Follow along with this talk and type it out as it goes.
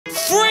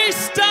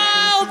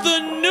Freestyle the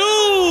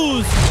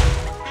news.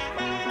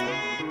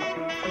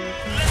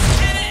 Let's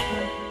get it.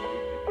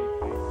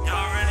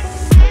 Y'all ready?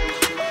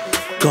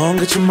 Go and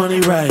get your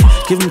money right.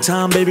 Give them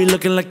time, baby,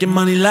 looking like your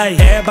money light.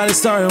 Everybody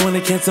sorry when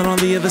they can't stand on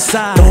the other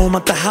side. Throw them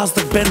out the house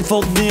like Ben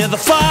folk near the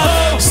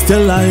fire.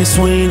 Still out here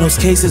swinging those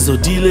cases or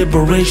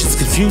deliberations,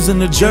 confusing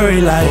the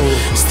jury like.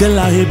 Still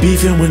out here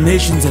beefing with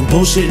nations and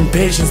bullshitting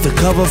patience to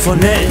cover for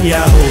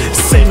Netanyahu.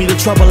 Save me the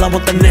trouble, I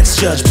want the next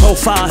judge.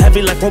 Profile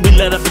heavy like what we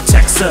let up in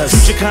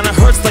Texas. Future kinda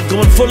hurts like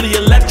going fully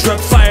electric.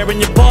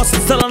 Firing your boss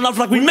and selling off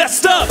like we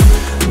messed up.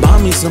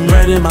 Buy me some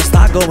bread in my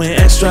stock going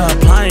extra.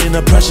 Applying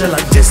the pressure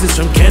like distance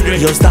from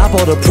Kendrick. Yo, stop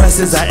all the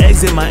presses, I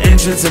exit my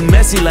entrance and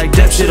messy like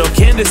Depp shit or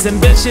Candace and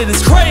Ben shit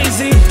is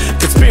crazy.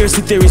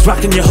 Conspiracy theories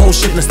rocking your whole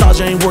shit.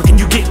 Nostalgia ain't working,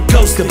 you get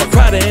ghosted. My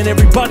crowd and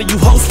everybody you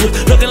host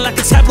with looking like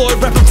a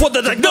tabloid rapping for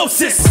the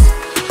diagnosis.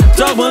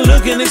 Dogma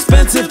looking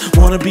expensive.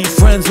 Wanna be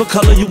friends, what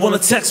color you wanna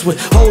text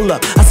with? Hold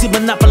up, I see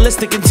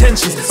monopolistic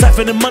intentions.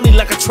 Siphoning money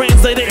like a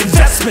translated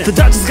investment. The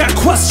Dodgers got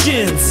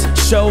questions.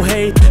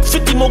 Shohei,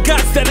 50 more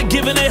guys that are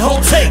giving a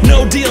whole take.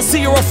 No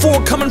DLC or a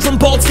 4 coming from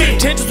Baltimore.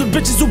 Tangents with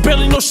bitches who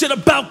barely know shit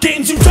about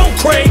games you don't,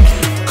 Craig.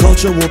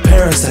 Cultural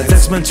parasite,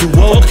 that's meant to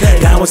woke.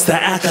 Now it's the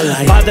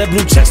acolyte. Buy that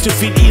blue checks to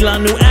feed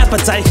Elon new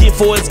appetite. Here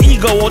for his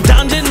ego, or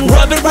Don didn't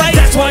rub it right.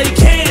 That's why he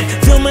can.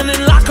 Filming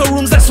in locker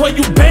rooms, that's why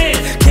you ban.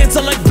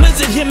 Cancel like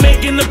Blizzard, here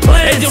making the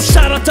plans. Hey, yo,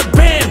 shout out to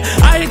Bam.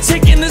 I ain't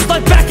taking this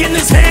life back in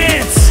his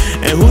hands.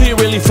 And who here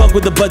really fuck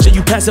with the budget?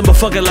 You passing, but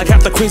fuck it like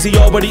half the crazy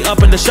already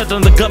up in the shut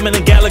down the Gutman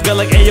and Gallagher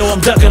like ayo,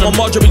 I'm ducking. On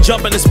Marjorie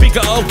jumping the speaker.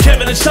 Oh,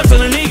 Kevin and Chuck's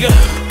on an eager.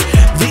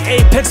 The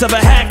apex of a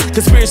hack,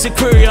 conspiracy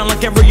query on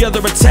like every other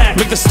attack.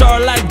 Make the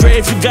starlight gray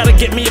if you gotta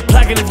get me a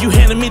plaque. And if you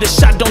handed me the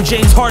shot, don't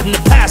James Harden the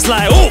pass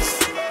like oof.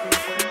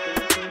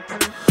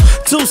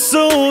 Too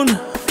soon.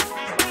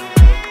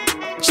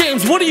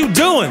 James, what are you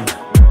doing?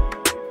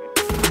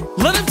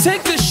 Let him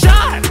take the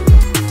shot.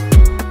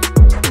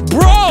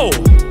 Bro,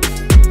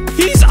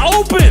 he's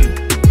open.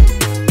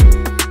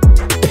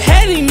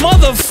 Petty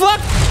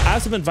motherfucker. I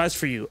have some advice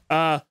for you.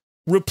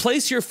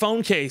 Replace your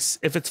phone case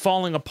if it's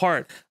falling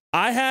apart.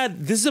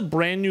 This is a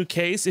brand new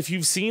case. If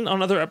you've seen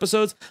on other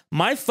episodes,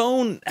 my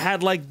phone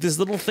had like this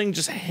little thing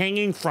just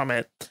hanging from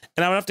it,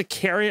 and I would have to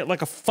carry it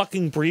like a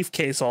fucking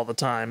briefcase all the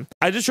time.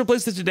 I just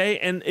replaced it today,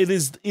 and it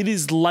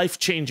is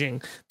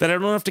life-changing that I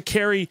don't have to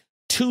carry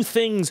 2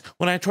 things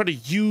when I try to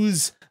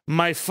use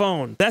my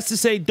phone. That's to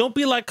say, don't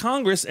be like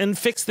Congress and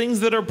fix things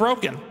that are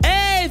broken.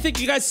 Hey, thank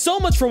you guys so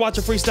much for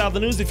watching Freestyle the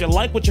News. If you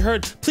like what you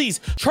heard, please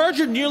charge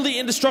your nearly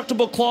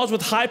indestructible claws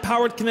with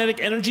high-powered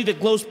kinetic energy that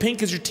glows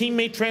pink as your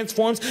teammate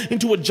transforms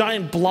into a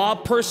giant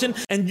blob person,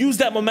 and use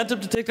that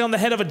momentum to take down the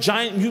head of a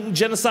giant mutant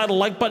genocidal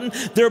like button,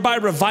 thereby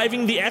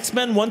reviving the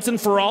X-Men once and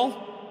for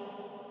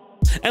all.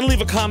 And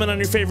leave a comment on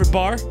your favorite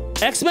bar.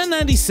 X-Men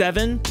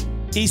 97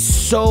 is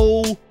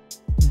so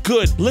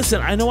good.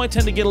 Listen, I know I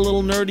tend to get a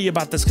little nerdy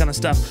about this kind of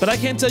stuff, but I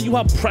can't tell you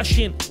how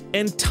prescient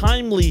and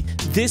timely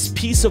this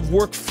piece of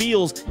work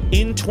feels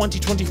in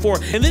 2024.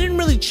 And they didn't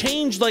really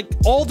change like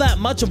all that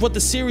much of what the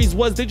series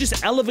was. They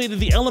just elevated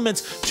the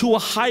elements to a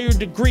higher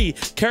degree.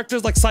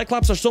 Characters like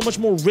Cyclops are so much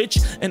more rich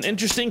and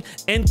interesting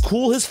and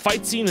cool. His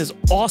fight scene is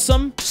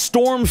awesome.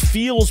 Storm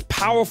feels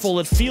powerful.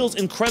 It feels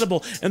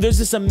incredible. And there's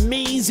this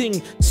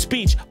amazing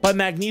speech by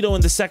Magneto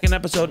in the 2nd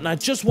episode. And I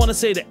just want to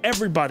say to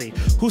everybody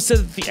who said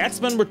that the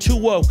X-Men were too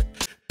woke,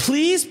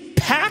 please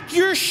pack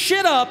your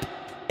shit up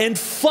and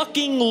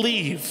fucking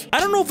leave. I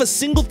don't know if a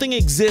single thing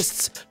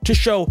exists to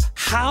show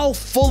how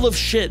full of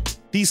shit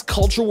these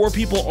culture war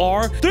people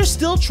are. They're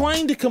still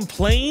trying to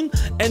complain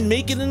and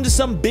make it into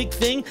some big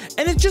thing,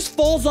 and it just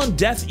falls on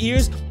deaf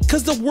ears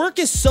because the work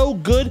is so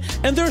good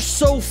and they're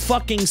so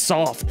fucking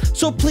soft.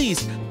 So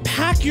please,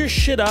 pack your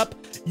shit up.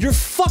 You're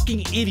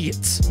fucking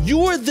idiots.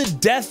 You are the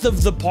death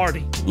of the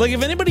party. Like,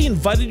 if anybody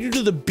invited you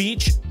to the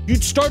beach,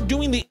 you'd start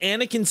doing the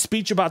Anakin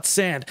speech about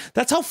sand.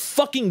 That's how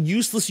fucking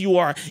useless you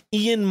are,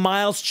 Ian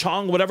Miles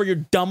Chong, whatever your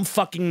dumb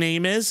fucking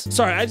name is.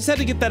 Sorry, I just had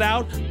to get that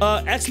out.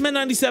 X-Men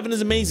 97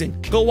 is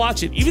amazing. Go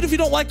watch it. Even if you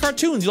don't like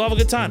cartoons, you'll have a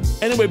good time.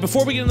 Anyway,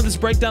 before we get into this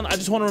breakdown, I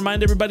just want to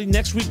remind everybody,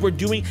 next week we're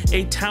doing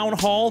a town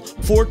hall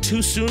for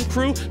Too Soon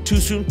Crew. Too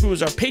Soon Crew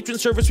is our patron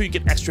service where you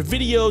get extra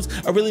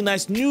videos, a really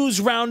nice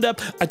news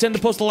roundup. I tend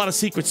to post a lot of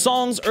secret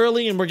songs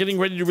early, and we're getting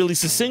ready to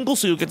release a single,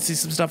 so you'll get to see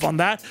some stuff on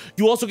that.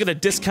 You also get a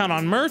discount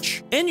on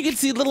merch, and you get to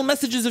see little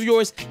messages of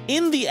yours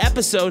in the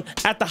episode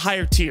at the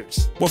higher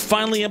tiers. We're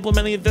finally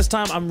implementing it this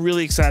time. I'm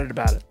really excited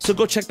about it. So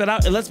go check that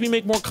out. It lets me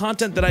make more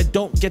content that I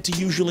don't get to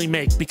usually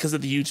make because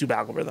of the YouTube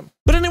algorithm.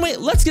 But anyway,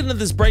 let's get into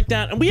this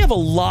breakdown, and we have a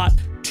lot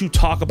to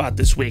talk about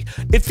this week.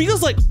 It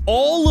feels like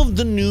all of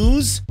the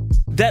news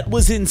that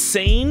was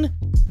insane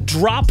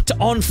dropped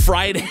on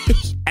Friday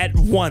at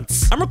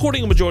once. I'm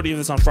recording a majority of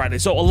this on Friday,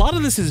 so a lot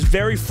of this is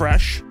very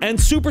fresh and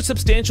super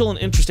substantial and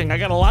interesting. I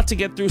got a lot to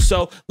get through,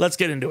 so let's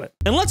get into it.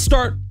 And let's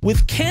start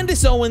with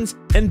Candace Owens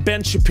and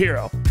Ben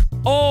Shapiro.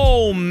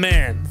 Oh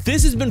man,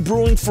 this has been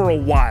brewing for a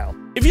while.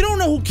 If you don't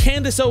know who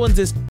Candace Owens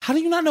is, how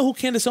do you not know who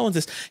Candace Owens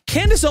is?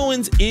 Candace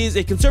Owens is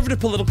a conservative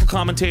political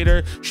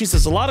commentator. She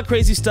says a lot of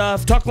crazy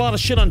stuff, talked a lot of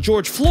shit on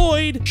George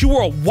Floyd. She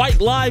wore a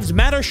White Lives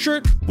Matter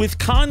shirt with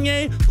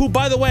Kanye, who,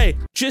 by the way,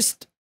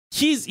 just...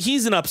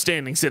 He's an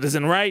upstanding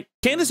citizen, right?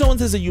 Candace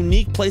Owens has a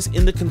unique place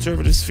in the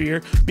conservative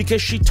sphere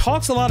because she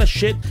talks a lot of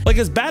shit, like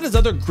as bad as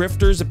other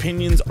grifters'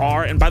 opinions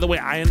are. And by the way,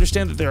 I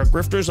understand that there are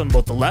grifters on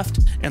both the left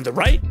and the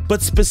right,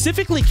 but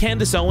specifically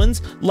Candace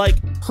Owens, like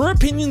her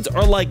opinions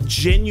are like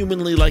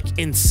genuinely like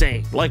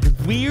insane, like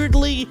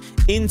weirdly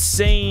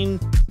insane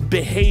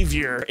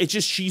behavior. It's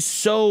just, she's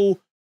so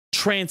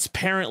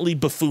transparently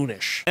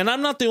buffoonish. And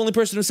I'm not the only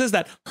person who says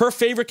that. Her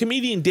favorite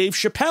comedian, Dave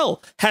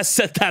Chappelle, has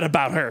said that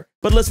about her.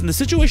 But listen, the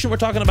situation we're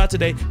talking about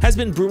today has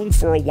been brewing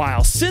for a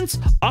while, since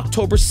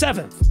October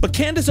 7th. But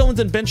Candace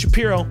Owens and Ben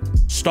Shapiro,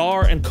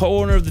 star and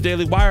co-owner of the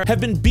Daily Wire, have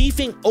been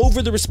beefing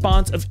over the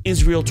response of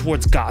Israel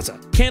towards Gaza.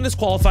 Candace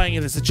qualifying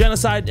it as a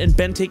genocide and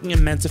Ben taking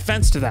immense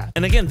offense to that.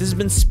 And again, this has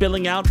been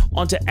spilling out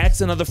onto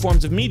X and other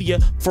forms of media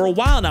for a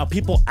while now.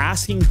 People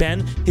asking Ben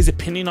his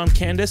opinion on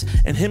Candace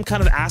and him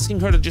kind of asking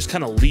her to just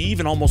kind of leave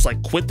and almost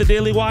like quit the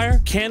Daily Wire.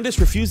 Candace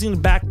refusing to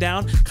back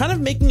down, kind of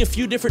making a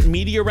few different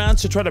media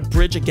rounds to try to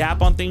bridge a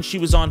gap on things. She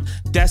was on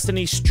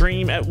Destiny's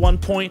stream at one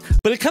point,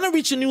 but it kind of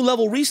reached a new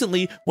level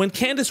recently when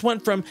Candace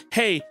went from,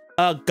 hey,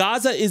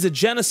 Gaza is a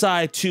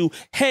genocide to,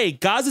 hey,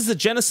 Gaza's a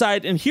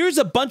genocide and here's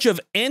a bunch of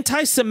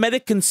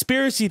anti-Semitic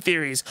conspiracy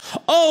theories.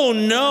 Oh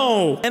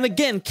no. And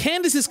again,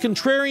 Candace, as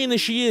contrarian as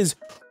she is,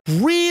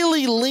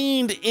 really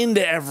leaned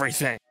into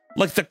everything.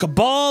 Like the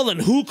cabal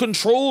and who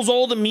controls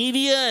all the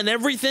media and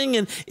everything,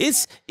 and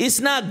it's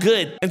not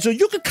good. And so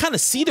you could kind of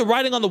see the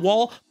writing on the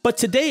wall, but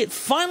today it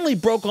finally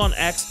broke on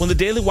X when the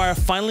Daily Wire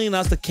finally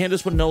announced that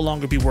Candace would no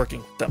longer be working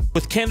with them,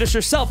 with Candace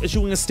herself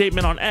issuing a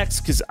statement on X,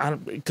 because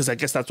I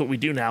guess that's what we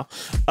do now.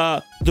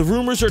 The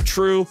rumors are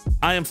true.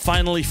 I am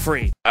finally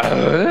free.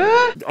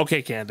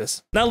 Okay,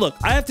 Candace. Now look,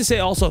 I have to say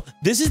also,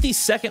 this is the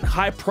second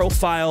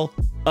high-profile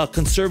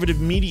conservative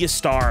media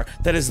star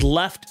that has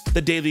left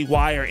the Daily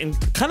Wire in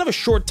kind of a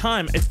short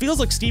time. It feels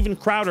like Steven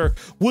Crowder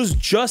was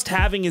just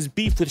having his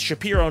beef with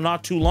Shapiro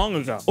not too long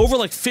ago, over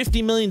like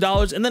 $50 million.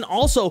 And then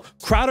also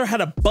Crowder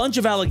had a bunch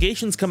of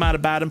allegations come out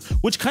about him,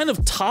 which kind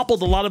of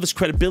toppled a lot of his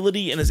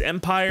credibility and his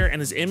empire and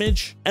his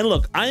image. And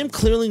look, I am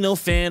clearly no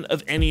fan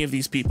of any of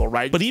these people,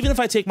 right? But even if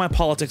I take my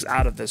politics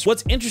out of this,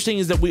 what's interesting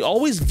is that we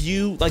always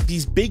view like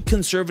these big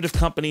conservative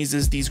companies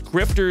as these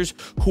grifters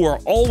who are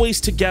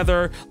always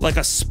together like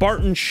a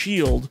Spartan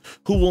shield,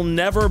 who will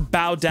never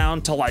bow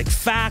down to like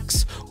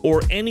facts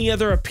or any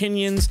other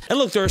opinions. And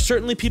look, there are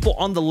certainly people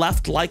on the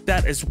left like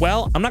that as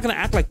well. I'm not going to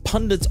act like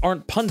pundits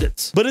aren't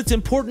pundits, but it's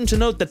important to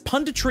note that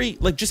punditry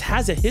like just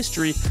has a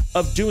history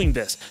of doing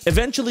this.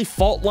 Eventually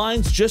fault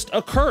lines just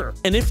occur.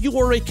 And if you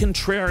are a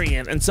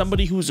contrarian and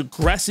somebody who's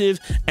aggressive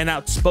and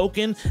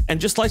outspoken and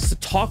just likes to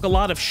talk a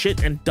lot of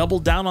shit and double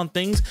down on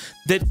things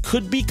that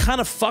could be kind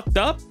of fucked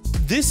up,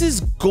 this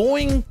is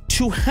going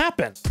to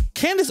happen.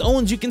 Candace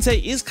Owens, you can say,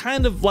 is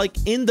kind of like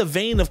in the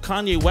vein of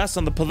Kanye West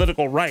on the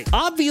political right.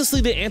 Obviously,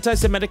 the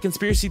anti-Semitic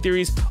conspiracy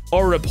theories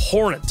are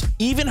abhorrent.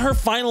 Even her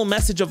final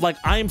message of like,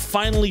 I'm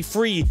finally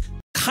free,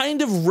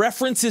 kind of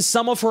references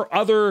some of her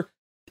other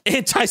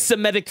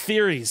anti-Semitic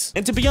theories.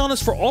 And to be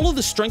honest, for all of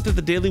the strength that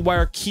the Daily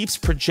Wire keeps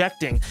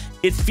projecting,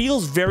 it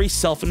feels very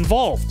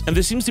self-involved. And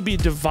there seems to be a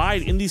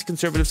divide in these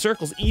conservative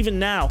circles. Even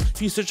now, if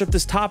you search up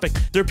this topic,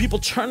 there are people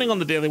turning on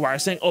the Daily Wire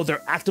saying, oh,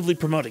 they're actively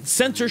promoting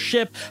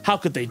censorship. How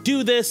could they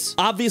do this?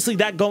 Obviously,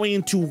 that going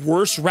into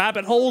worse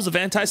rabbit holes of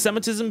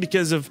anti-Semitism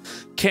because of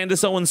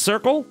Candace Owens'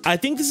 circle. I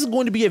think this is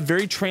going to be a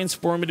very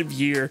transformative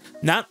year,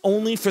 not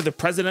only for the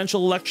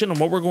presidential election and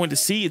what we're going to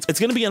see. It's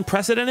going to be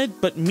unprecedented,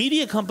 but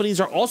media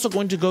companies are also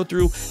going to go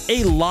through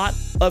a lot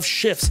of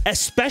shifts,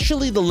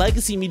 especially the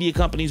legacy media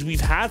companies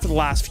we've had for the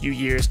last few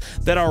years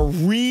that are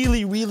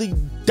really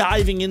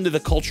diving into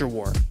the culture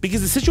war. Because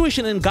the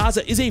situation in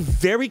Gaza is a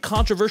very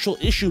controversial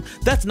issue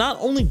that's not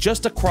only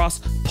just across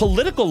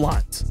political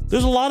lines.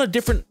 There's a lot of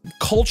different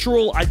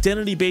cultural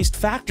identity-based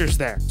factors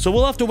there. So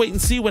we'll have to wait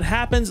and see what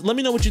happens. Let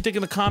me know what you think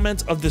in the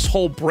comments of this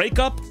whole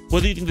breakup,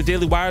 whether you think the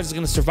Daily Wire is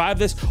going to survive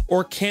this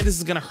or Candace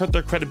is going to hurt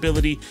their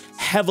credibility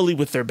heavily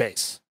with their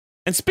base.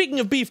 And speaking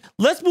of beef,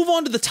 let's move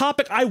on to the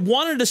topic I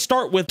wanted to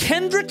start with: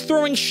 Kendrick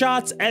throwing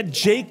shots at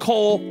J.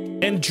 Cole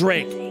and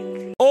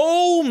Drake.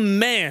 Oh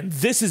man,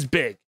 this is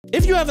big.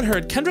 If you haven't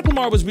heard, Kendrick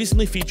Lamar was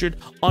recently featured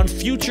on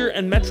Future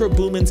and Metro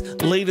Boomin's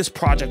latest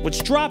project,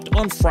 which dropped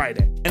on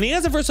Friday. And he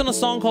has a verse on a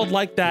song called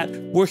Like That,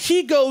 where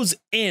he goes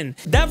in.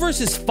 That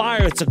verse is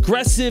fire, it's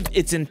aggressive,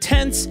 it's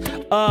intense,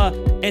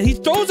 and he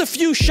throws a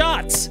few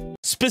shots,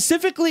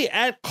 specifically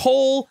at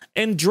Cole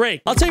and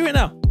Drake. I'll tell you right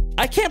now,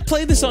 I can't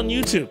play this on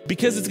YouTube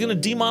because it's gonna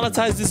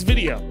demonetize this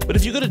video. But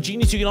if you go to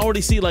Genius, you can already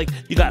see like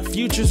you got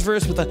Future's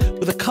verse with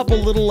a couple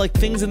little like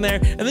things in there,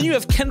 and then you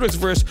have Kendrick's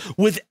verse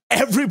with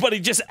everybody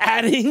just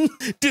adding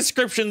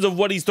descriptions of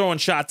what he's throwing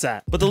shots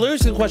at. But the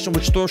lyrics in question,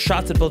 which throw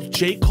shots at both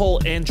J.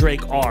 Cole and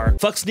Drake, are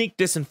fuck sneak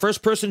diss and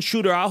first person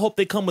shooter. I hope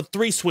they come with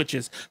 3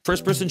 switches.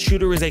 First person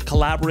shooter is a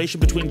collaboration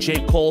between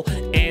J. Cole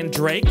and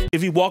Drake.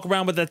 If you walk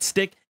around with that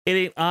stick, it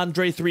ain't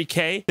Andre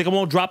 3K. Think I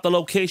won't drop the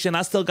location.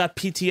 I still got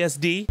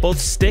PTSD. Both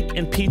Stick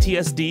and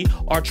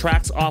PTSD are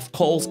tracks off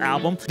Cole's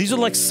album. These are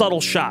like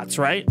subtle shots,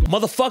 right?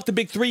 Motherfuck the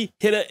big 3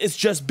 hitter. It's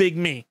just big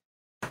me.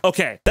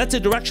 Okay, that's a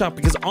direct shot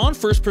because on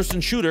First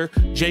Person Shooter,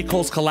 J.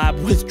 Cole's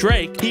collab with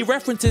Drake, he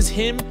references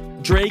him,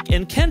 Drake,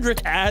 and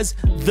Kendrick as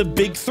the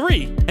big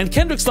 3. And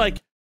Kendrick's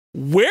like,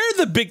 we're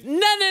the big,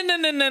 no.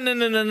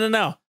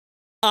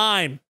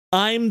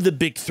 I'm the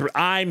big 3.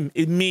 I'm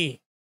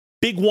me.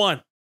 Big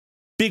one.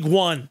 Big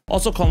one.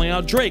 Also calling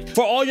out Drake.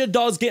 For all your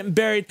dogs getting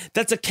buried,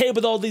 that's okay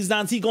with all these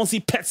nines. He gonna see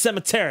Pet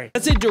Cemetery.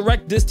 That's a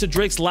direct diss to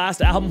Drake's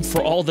last album,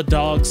 For All the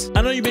Dogs.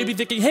 I know you may be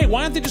thinking, hey,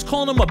 why aren't they just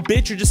calling him a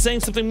bitch or just saying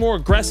something more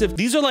aggressive?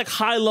 These are like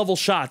high level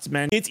shots,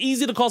 man. It's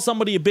easy to call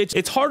somebody a bitch.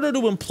 It's harder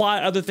to imply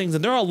other things,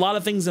 and there are a lot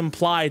of things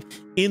implied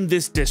in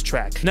this diss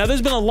track. Now,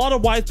 there's been a lot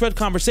of widespread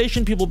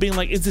conversation, people being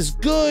like, is this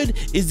good?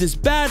 Is this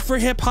bad for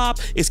hip hop?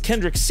 Is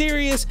Kendrick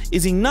serious?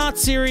 Is he not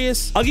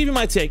serious? I'll give you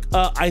my take.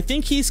 I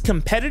think he's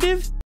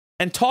competitive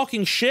and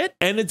talking shit,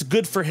 and it's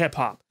good for hip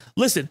hop.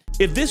 Listen,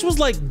 if this was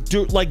like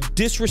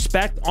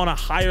disrespect on a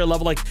higher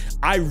level, like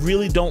I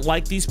really don't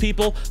like these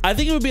people, I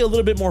think it would be a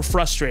little bit more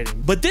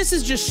frustrating. But this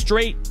is just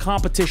straight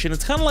competition.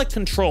 It's kind of like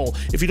Control.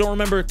 If you don't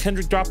remember,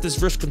 Kendrick dropped this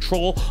verse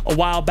Control a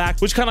while back,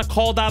 which kind of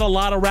called out a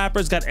lot of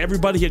rappers, got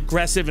everybody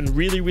aggressive and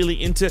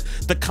really into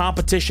the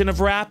competition of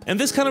rap. And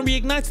this kind of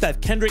reignites that.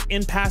 Kendrick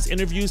in past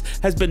interviews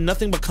has been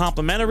nothing but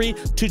complimentary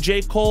to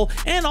J. Cole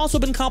and also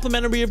been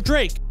complimentary of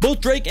Drake. Both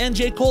Drake and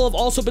J. Cole have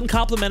also been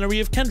complimentary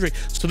of Kendrick.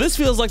 So this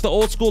feels like the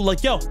old school,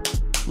 like, yo,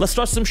 let's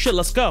start some shit,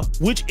 let's go.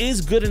 Which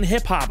is good in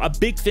hip hop. A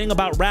big thing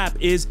about rap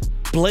is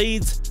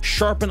blades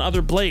sharpen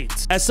other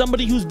blades. As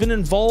somebody who's been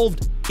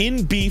involved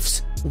in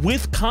beefs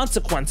with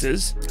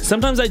consequences,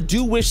 sometimes I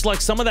do wish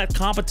like some of that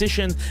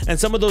competition and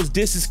some of those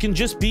disses can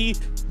just be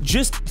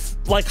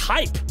like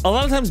hype. A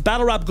lot of times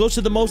battle rap goes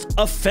to the most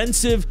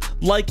offensive,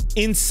 like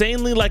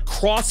insanely like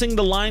crossing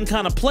the line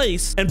kind of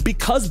place, and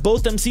because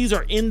both MCs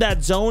are in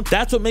that zone,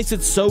 that's what makes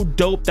it so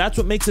dope. That's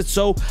what makes it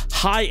so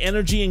high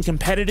energy and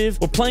competitive.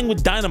 We're playing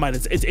with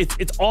dynamite.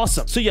 It's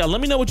awesome. So yeah,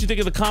 let me know what you think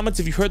in the comments.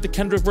 If you heard the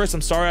Kendrick verse,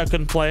 I'm sorry I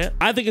couldn't play it.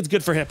 I think it's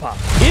good for hip hop.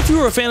 If you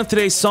were a fan of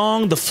today's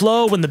song, the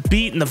flow and the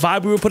beat and the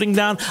vibe we were putting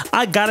down,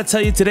 I gotta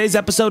tell you, today's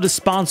episode is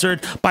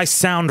sponsored by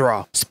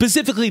Soundraw.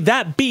 Specifically,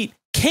 that beat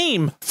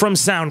came from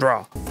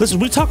Soundraw. Listen,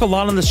 we talk a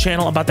lot on this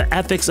channel about the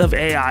ethics of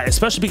AI,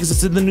 especially because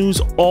it's in the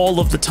news all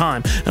of the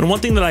time. And one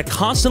thing that I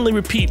constantly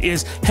repeat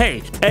is,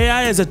 hey,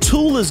 AI as a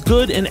tool is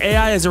good and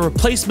AI as a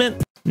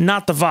replacement,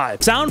 not the vibe.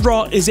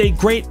 Soundraw is a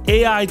great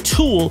AI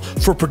tool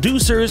for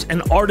producers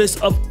and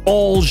artists of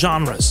all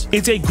genres.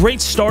 It's a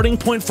great starting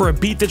point for a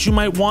beat that you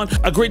might want,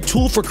 a great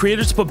tool for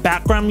creators to put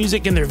background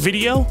music in their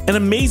video, an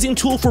amazing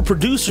tool for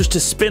producers to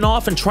spin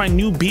off and try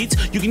new beats.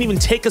 You can even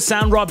take a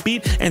Soundraw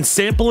beat and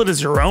sample it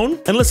as your own.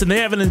 And listen, they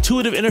have an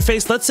intuitive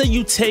interface. Let's say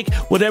you take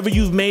whatever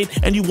you've made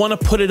and you want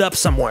to put it up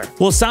somewhere.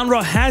 Well,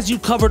 Soundraw has you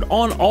covered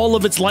on all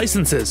of its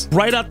licenses.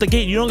 Right out the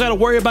gate, you don't got to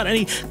worry about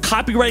any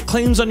copyright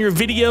claims on your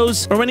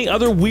videos or any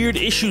other weird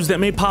issues that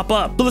may pop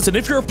up. But listen,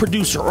 if you're a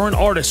producer or an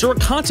artist or a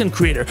content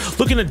creator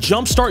looking to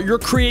jumpstart your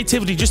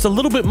creativity just a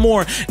little bit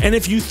more, and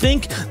if you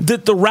think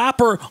that the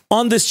rapper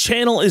on this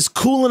channel is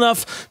cool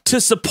enough to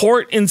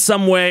support in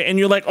some way, and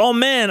you're like, oh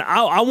man,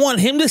 I want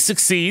him to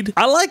succeed,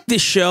 I like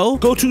this show,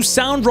 go to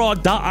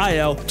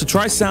soundraw.io to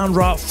try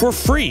Soundraw for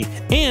free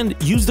and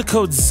use the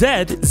code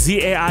ZAID,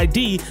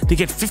 Z-A-I-D, to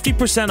get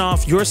 50%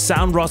 off your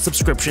Soundraw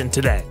subscription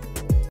today.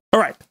 All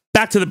right,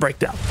 back to the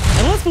breakdown.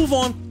 And let's move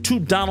on to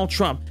Donald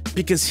Trump,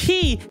 because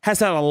he has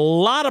had a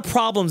lot of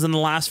problems in the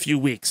last few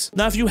weeks.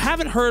 Now, if you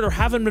haven't heard or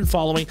haven't been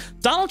following,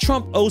 Donald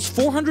Trump owes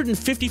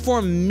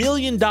 $454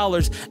 million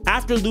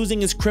after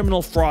losing his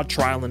criminal fraud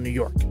trial in New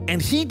York.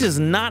 And he does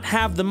not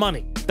have the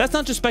money. That's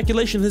not just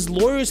speculation. His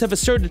lawyers have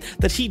asserted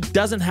that he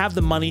doesn't have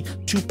the money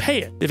to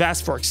pay it. They've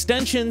asked for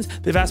extensions.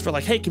 They've asked for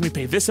like, hey, can we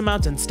pay this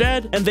amount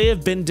instead? And they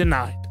have been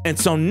denied. And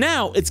so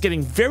now it's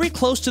getting very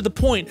close to the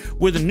point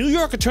where the New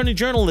York Attorney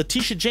General,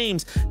 Leticia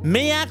James,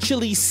 may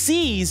actually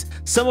seize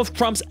some of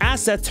Trump's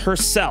assets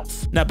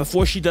herself. Now,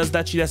 before she does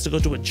that, she has to go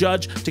to a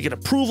judge to get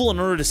approval in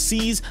order to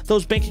seize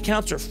those bank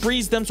accounts or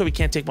freeze them so he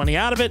can't take money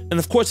out of it. And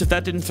of course, if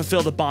that didn't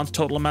fulfill the bond's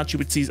total amount, she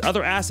would seize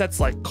other assets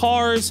like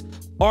cars,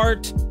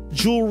 art,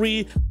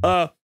 jewelry,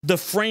 the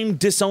framed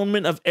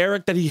disownment of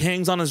Eric that he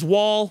hangs on his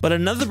wall. But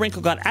another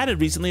wrinkle got added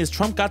recently as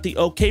Trump got the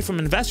okay from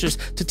investors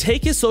to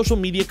take his social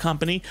media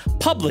company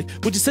public,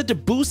 which is said to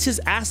boost his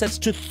assets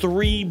to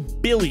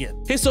 $3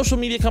 billion. His social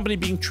media company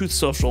being Truth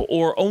Social,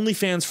 or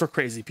OnlyFans for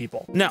crazy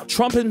people. Now,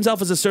 Trump himself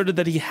has asserted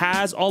that he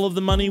has all of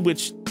the money,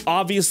 which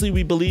obviously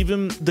we believe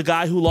him, the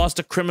guy who lost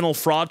a criminal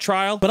fraud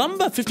trial. But I'm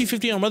about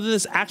 50-50 on whether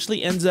this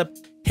actually ends up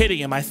hitting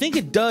him. I think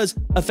it does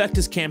affect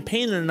his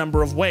campaign in a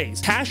number of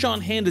ways. Cash on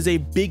hand is a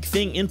big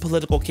thing in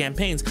political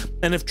campaigns,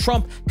 and if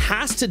Trump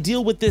has to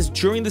deal with this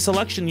during this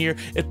election year,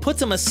 it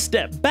puts him a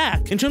step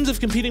back in terms of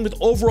competing with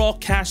overall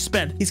cash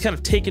spent. He's kind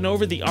of taken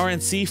over the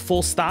RNC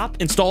full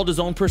stop, installed his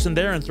own person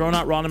there, and thrown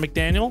out Ronna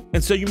McDaniel.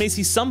 And so you may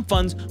see some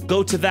funds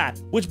go to that,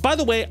 which, by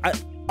the way,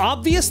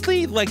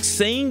 obviously, like,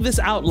 saying this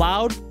out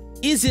loud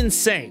is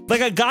insane.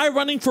 Like, a guy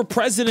running for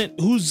president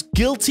who's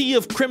guilty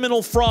of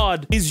criminal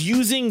fraud is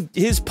using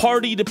his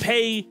party to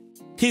pay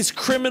his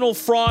criminal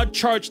fraud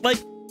charge. Like,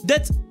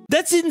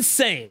 that's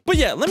insane. But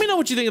yeah, let me know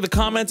what you think in the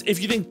comments. If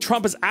you think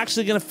Trump is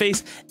actually going to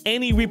face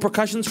any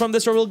repercussions from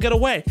this, or will get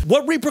away.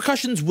 What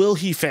repercussions will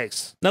he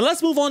face? Now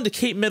let's move on to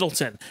Kate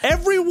Middleton.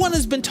 Everyone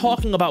has been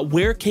talking about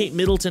where Kate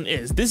Middleton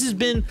is. This has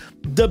been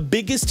the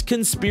biggest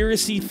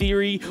conspiracy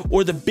theory,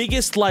 or the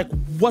biggest, like,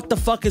 what the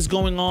fuck is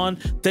going on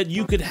that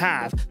you could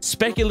have,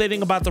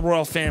 speculating about the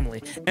royal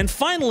family. And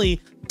finally,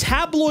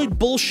 tabloid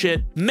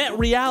bullshit met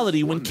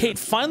reality when Kate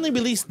finally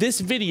released this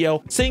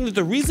video saying that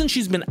the reason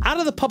she's been out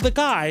of the public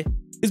eye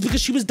is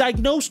because she was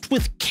diagnosed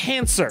with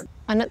cancer.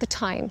 And at the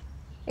time,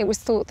 it was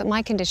thought that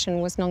my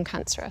condition was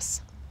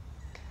non-cancerous.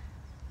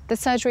 The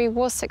surgery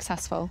was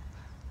successful.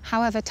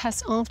 However,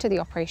 tests after the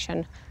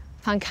operation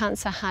found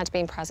cancer had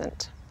been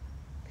present.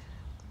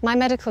 My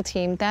medical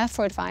team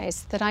therefore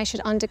advised that I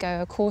should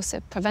undergo a course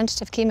of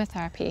preventative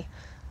chemotherapy,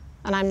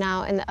 and I'm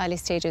now in the early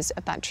stages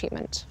of that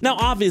treatment. Now,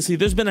 obviously,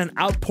 there's been an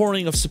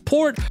outpouring of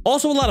support.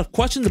 Also, a lot of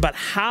questions about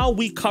how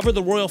we cover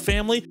the royal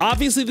family.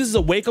 Obviously, this is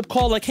a wake-up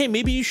call, like, hey,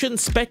 maybe you shouldn't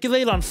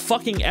speculate on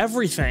fucking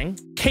everything.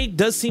 Kate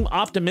does seem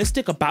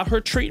optimistic about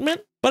her treatment.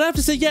 But I have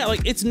to say, yeah,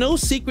 like, it's no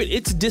secret,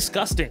 it's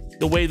disgusting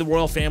the way the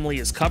royal family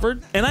is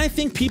covered. And I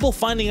think people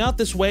finding out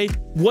this way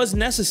was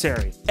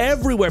necessary.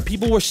 Everywhere,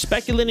 people were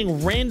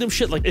speculating random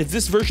shit, like, is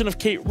this version of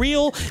Kate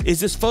real? Is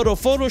this photo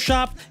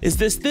Photoshop? Is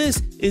this this?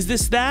 Is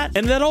this that?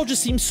 And that all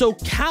just seems so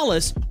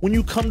callous when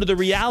you come to the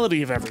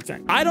reality of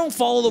everything. I don't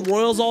follow the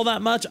royals all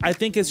that much. I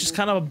think it's just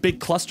kind of a big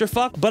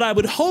clusterfuck, but I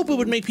would hope it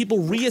would make people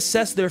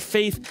reassess their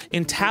faith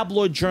in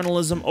tabloid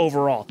journalism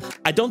overall.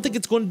 I don't think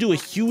it's going to do a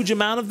huge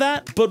amount of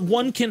that, but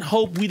one can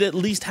hope we'd at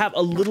least have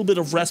a little bit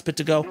of respite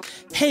to go,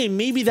 hey,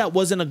 maybe that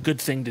wasn't a good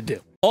thing to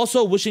do.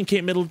 Also, wishing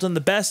Kate Middleton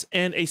the best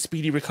and a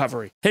speedy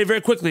recovery. Hey,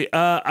 very quickly,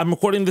 I'm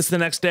recording this the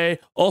next day.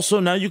 Also,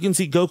 now you can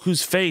see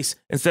Goku's face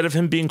instead of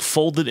him being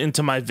folded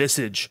into my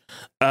visage.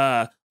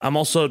 I'm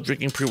also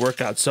drinking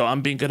pre-workout, so I'm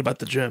being good about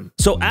the gym.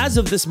 So as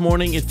of this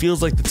morning, it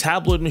feels like the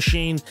tabloid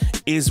machine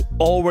is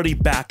already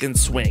back in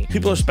swing.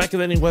 People are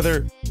speculating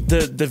whether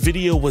the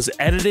video was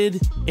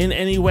edited in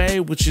any way,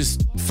 which is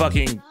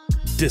fucking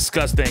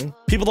disgusting.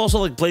 People also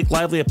like Blake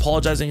Lively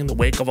apologizing in the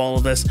wake of all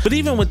of this. But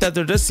even with that,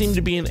 there does seem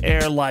to be an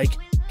air like,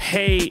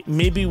 hey,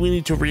 maybe we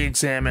need to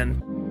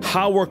re-examine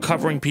how we're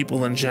covering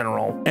people in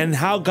general and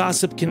how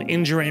gossip can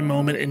injure a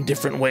moment in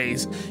different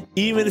ways,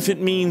 even if it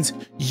means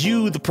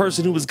you, the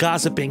person who was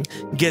gossiping,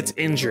 gets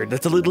injured.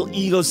 That's a little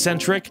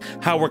egocentric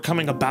how we're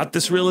coming about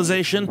this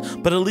realization,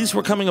 but at least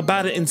we're coming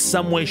about it in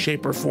some way,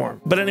 shape, or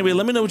form. But anyway,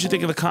 let me know what you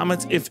think in the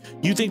comments. If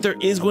you think there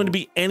is going to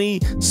be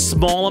any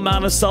small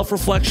amount of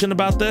self-reflection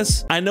about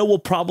this, I know we'll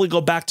probably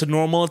go back to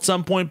normal at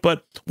some point,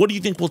 but what do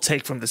you think we'll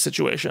take from this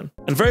situation?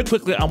 And very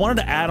quickly, I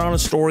wanted to add on a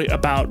story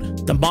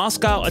about the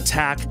Moscow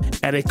attack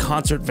at a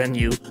concert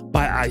venue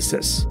by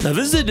ISIS. Now,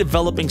 this is a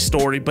developing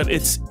story, but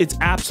it's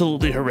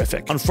absolutely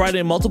horrific. On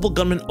Friday, multiple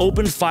gunmen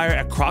opened fire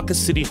at Crocus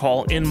City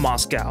Hall in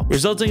Moscow,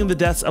 resulting in the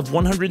deaths of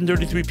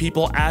 133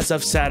 people as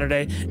of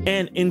Saturday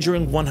and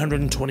injuring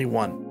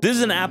 121. This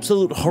is an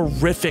absolute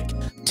horrific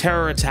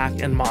terror attack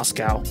in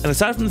Moscow. And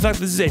aside from the fact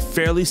that this is a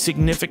fairly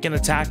significant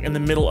attack in the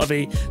middle of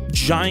a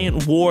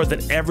giant war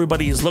that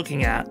everybody is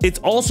looking at, it's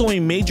also a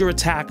major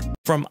attack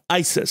from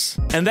ISIS.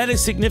 And that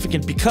is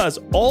significant because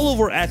all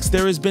over X,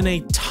 there has been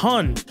a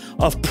ton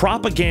of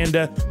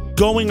propaganda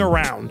going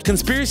around.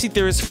 Conspiracy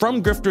theorists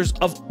from grifters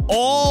of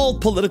all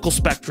political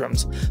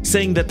spectrums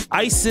saying that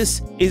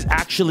ISIS is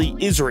actually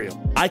Israel.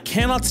 I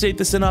cannot state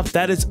this enough.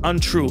 That is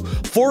untrue.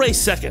 For a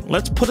second,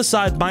 let's put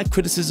aside my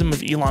criticism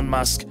of Elon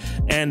Musk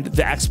and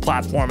the X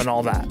platform and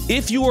all that.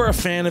 If you are a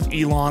fan of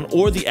Elon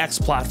or the X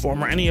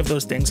platform or any of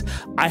those things,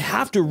 I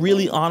have to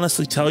really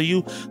honestly tell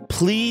you,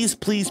 please,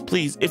 please,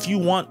 please, if you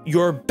want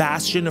your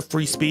bastion of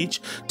free speech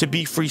to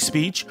be free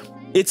speech,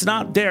 it's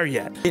not there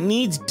yet. It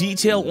needs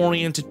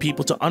detail-oriented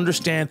people to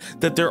understand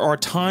that there are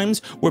times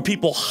where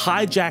people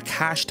hijack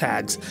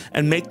hashtags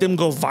and make them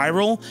go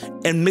viral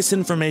and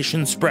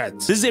misinformation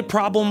spreads. This is a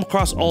problem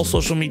across all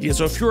social media.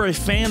 So if you're a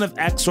fan of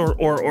X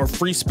or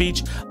free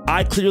speech,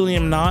 I clearly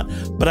am not,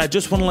 but I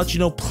just want to let you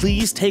know,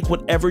 please take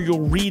whatever you're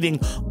reading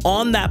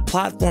on that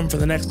platform for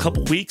the next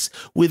couple weeks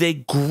with a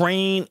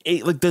grain,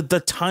 like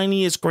the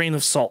tiniest grain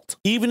of salt.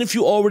 Even if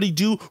you already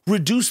do,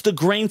 reduce the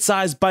grain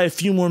size by a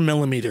few more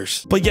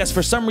millimeters. But yes, for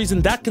for some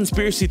reason, that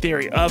conspiracy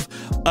theory of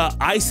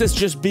ISIS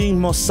just being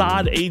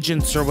Mossad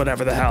agents or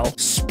whatever the hell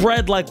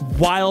spread like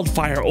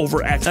wildfire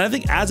over X. And I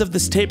think as of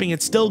this taping,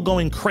 it's still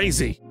going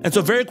crazy. And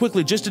so very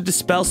quickly, just to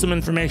dispel some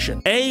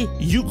information. A,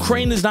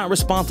 Ukraine is not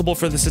responsible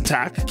for this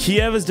attack.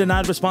 Kiev has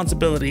denied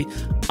responsibility.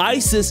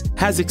 ISIS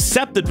has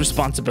accepted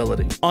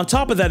responsibility. On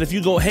top of that, if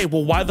you go, hey,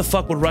 well, why the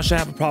fuck would Russia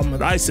have a problem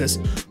with ISIS?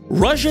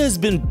 Russia has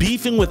been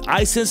beefing with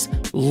ISIS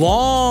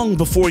long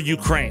before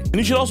Ukraine. And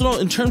you should also know,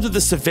 in terms of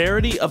the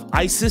severity of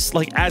ISIS,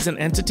 like as an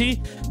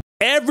entity,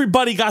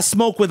 everybody got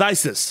smoked with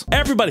ISIS.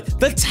 Everybody.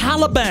 The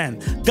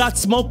Taliban got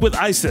smoked with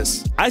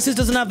ISIS. ISIS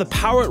doesn't have the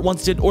power it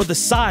once did or the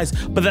size,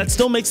 but that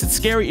still makes it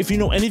scary if you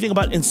know anything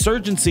about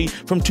insurgency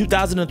from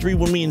 2003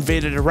 when we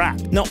invaded Iraq.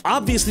 Now,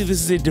 obviously,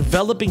 this is a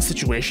developing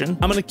situation.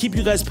 I'm going to keep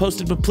you guys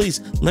posted, but please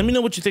let me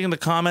know what you think in the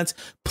comments.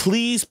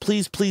 Please,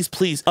 please, please,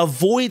 please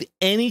avoid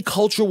any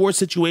culture war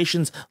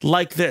situations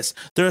like this.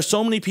 There are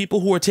so many people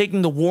who are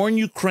taking the war in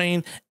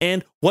Ukraine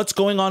and what's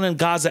going on in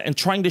Gaza and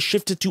trying to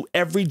shift it to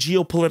every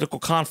geopolitical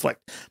conflict.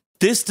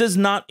 This does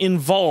not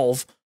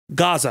involve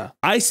Gaza.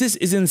 ISIS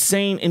is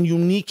insane and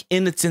unique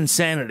in its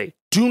insanity.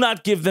 Do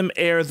not give them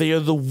air. They are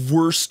the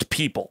worst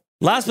people.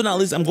 Last but not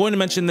least, I'm going to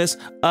mention this.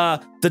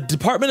 The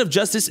Department of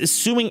Justice is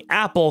suing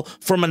Apple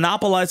for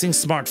monopolizing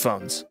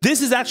smartphones.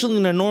 This is actually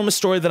an enormous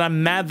story that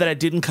I'm mad that I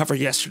didn't cover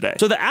yesterday.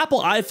 So the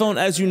Apple iPhone,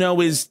 as you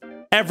know, is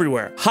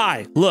everywhere.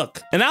 Hi, look,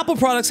 and Apple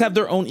products have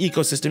their own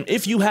ecosystem.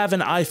 If you have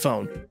an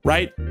iPhone,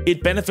 right,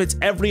 it benefits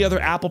every other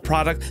Apple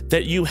product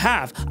that you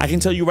have. I can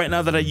tell you right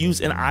now that I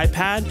use an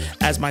iPad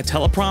as my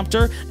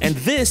teleprompter, and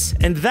this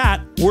and that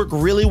work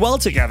really well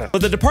together.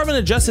 But the Department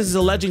of Justice is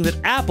alleging that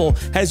Apple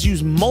has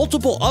used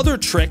multiple other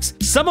tricks,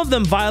 some of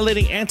them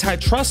violating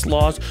antitrust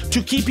laws,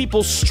 to keep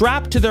people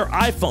strapped to their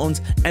iPhones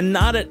and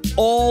not at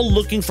all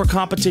looking for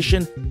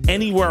competition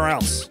anywhere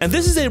else. And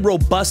this is a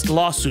robust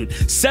lawsuit.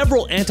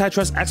 Several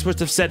antitrust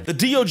experts have said the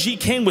DOJ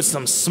came with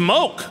some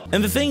smoke.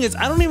 And the thing is,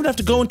 I don't even have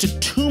to go into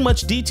too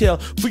much detail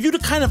for you to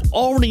kind of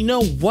already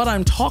know what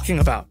I'm talking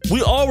about.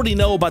 We already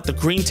know about the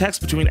green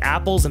text between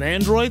Apples and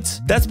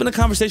Androids. That's been a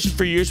conversation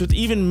for years, with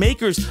even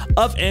makers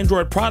of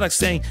Android products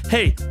saying,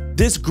 hey,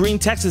 this green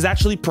text is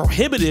actually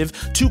prohibitive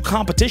to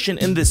competition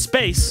in this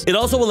space. It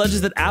also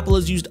alleges that Apple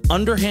has used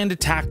underhanded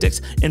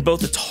tactics in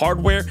both its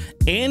hardware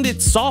and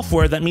its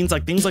software. That means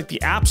like things like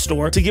the App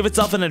Store, to give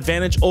itself an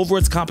advantage over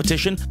its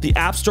competition. The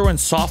App Store and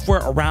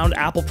software around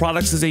Apple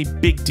products is a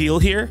big deal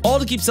here. All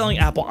to keep selling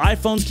Apple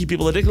iPhones, keep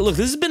people addicted. Look,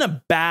 this has been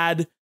a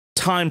bad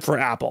time for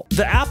Apple.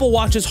 The Apple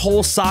Watch's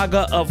whole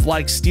saga of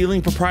like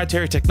stealing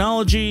proprietary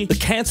technology, the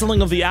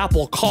canceling of the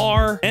Apple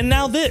car, and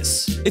now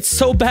this. It's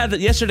so bad that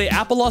yesterday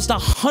Apple lost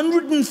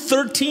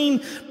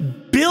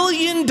 $113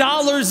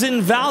 billion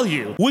in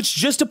value, which,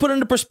 just to put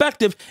into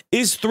perspective,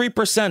 is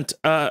 3%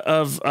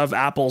 of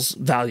Apple's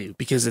value,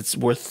 because it's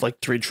worth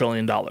like $3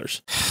 trillion.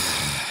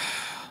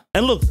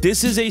 And look,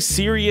 this is a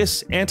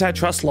serious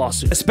antitrust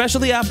lawsuit,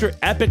 especially after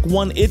Epic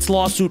won its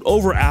lawsuit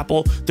over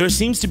Apple. There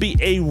seems to be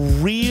a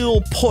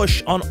real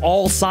push on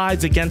all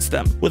sides against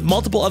them, with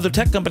multiple other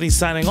tech companies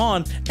signing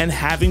on and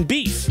having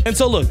beef. And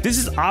so look, this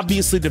is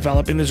obviously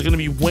developing. There's going to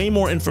be way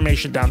more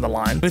information down the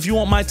line. And if you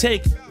want my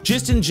take,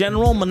 just in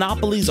general,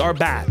 monopolies are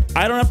bad.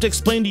 I don't have to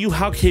explain to you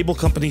how cable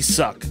companies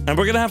suck. And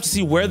we're going to have to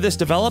see where this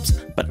develops,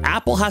 but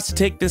Apple has to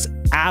take this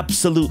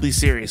absolutely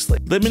seriously.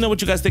 Let me know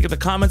what you guys think in the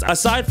comments.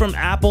 Aside from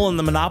Apple and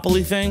the monopoly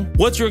thing,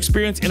 what's your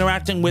experience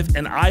interacting with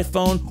an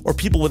iPhone or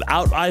people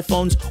without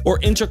iPhones, or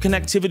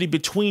interconnectivity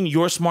between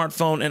your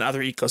smartphone and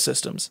other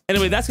ecosystems?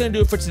 Anyway, that's going to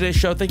do it for today's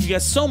show. Thank you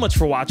guys so much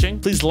for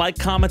watching. Please like,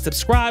 comment,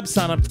 subscribe,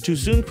 sign up for Too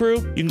Soon Crew.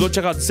 You can go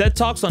check out Zed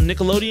Talks on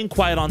Nickelodeon,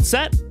 Quiet on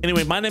Set.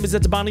 Anyway, my name is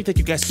Tabani. Thank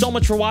you guys so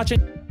much for watching.